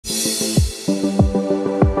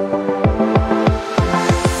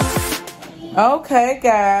Okay,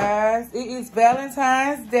 guys, it is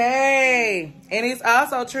Valentine's Day, and it's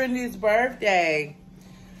also Trinity's birthday.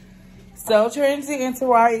 So Trinity and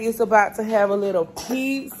Taraya is about to have a little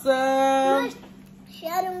pizza.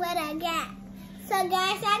 Show them what I got. So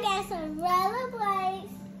guys, I got some rollerblades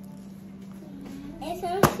and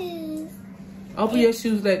some shoes. Open your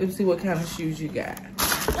shoes, let them see what kind of shoes you got.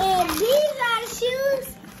 And these are the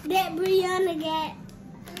shoes that Brianna got.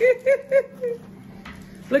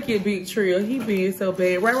 Look at Big Trill. He being so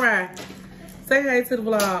bad. Right. Say hey to the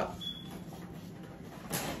vlog.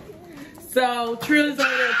 So Trill is over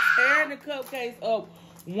there tearing the cupcakes up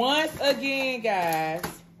once again, guys.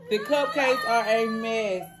 The cupcakes are a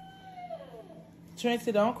mess.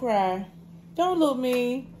 Trinity, don't cry. Don't look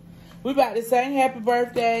mean. We about to sing happy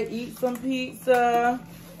birthday, eat some pizza.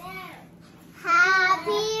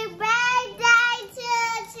 Happy birthday to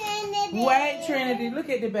Trinity. Wait, Trinity, look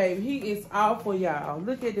at the baby. He is awful, y'all.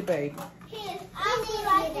 Look at the baby. He is awful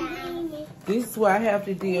like a demon. This is what I have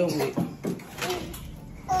to deal with.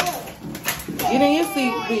 Get in your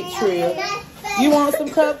seat, Big Trill. You want some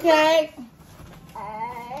cupcake?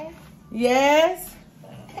 Yes?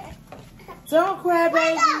 Don't cry,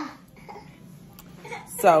 baby.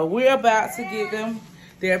 So we're about to get them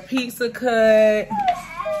their pizza cut,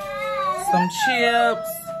 some chips.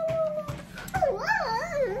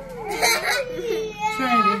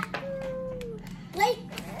 Trinity. Wait.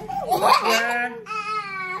 Yeah.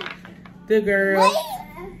 The girls.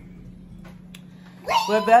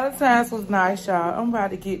 But Valentine's was nice, y'all. I'm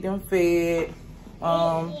about to get them fed.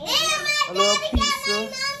 A little pizza.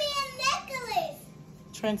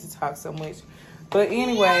 Trinity talks so much. But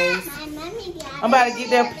anyways, I'm about to get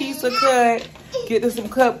that pizza cut, get them some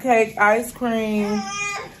cupcake, ice cream.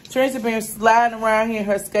 Trinity been sliding around here in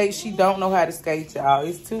her skates. She don't know how to skate, y'all.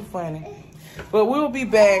 It's too funny. But we will be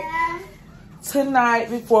back tonight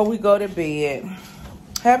before we go to bed.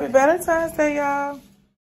 Happy Valentine's Day, y'all.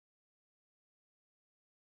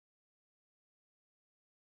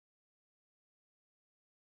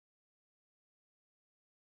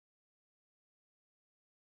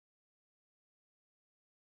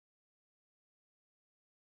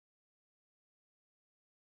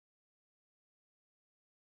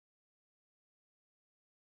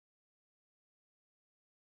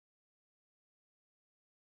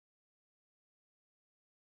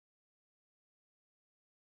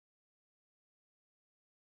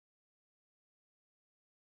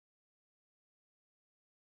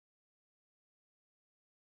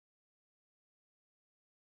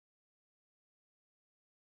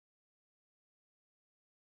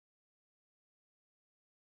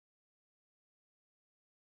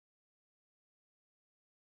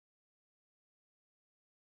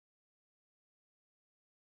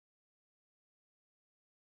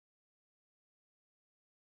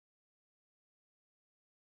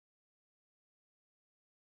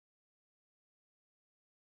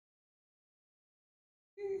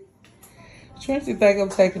 Trinity think I'm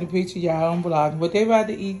taking a picture, y'all. I'm vlogging. But they about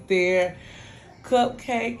to eat their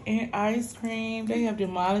cupcake and ice cream. They have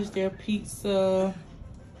demolished their pizza.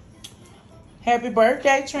 Happy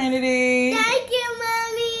birthday, Trinity. Thank you,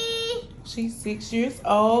 Mommy. She's 6 years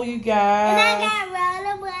old, you guys. And I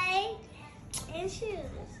got rollerblades and shoes.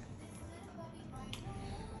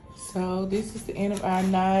 So this is the end of our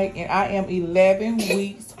night. And I am 11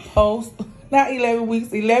 weeks post. Not 11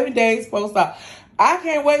 weeks, 11 days post-op. I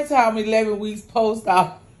can't wait till I'm 11 weeks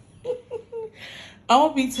post-op. I'm going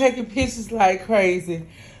to be taking pictures like crazy.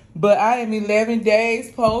 But I am 11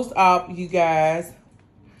 days post-op, you guys.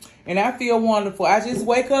 And I feel wonderful. I just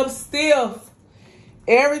wake up stiff.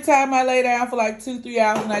 Every time I lay down for like 2-3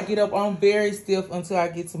 hours and I get up, I'm very stiff until I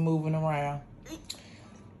get to moving around.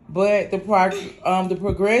 But the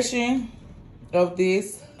progression of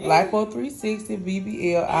this Lipo 360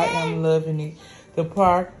 BBL, I am loving it. The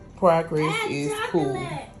progress is cool.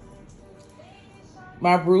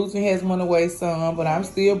 My bruising has went away some, but I'm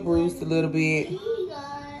still bruised a little bit.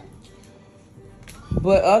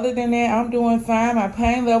 But other than that, I'm doing fine. My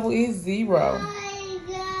pain level is 0.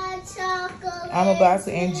 I'm about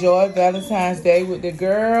to enjoy Valentine's Day with the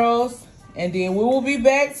girls. And then we will be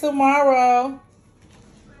back tomorrow.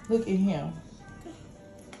 Look at him.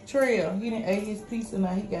 Trill, he didn't ate his pizza,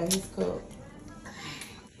 now he got his cup.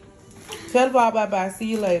 Tell the bye-bye. See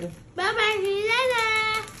you later. Bye-bye. See you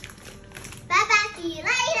later. Bye-bye. See you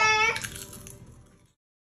later.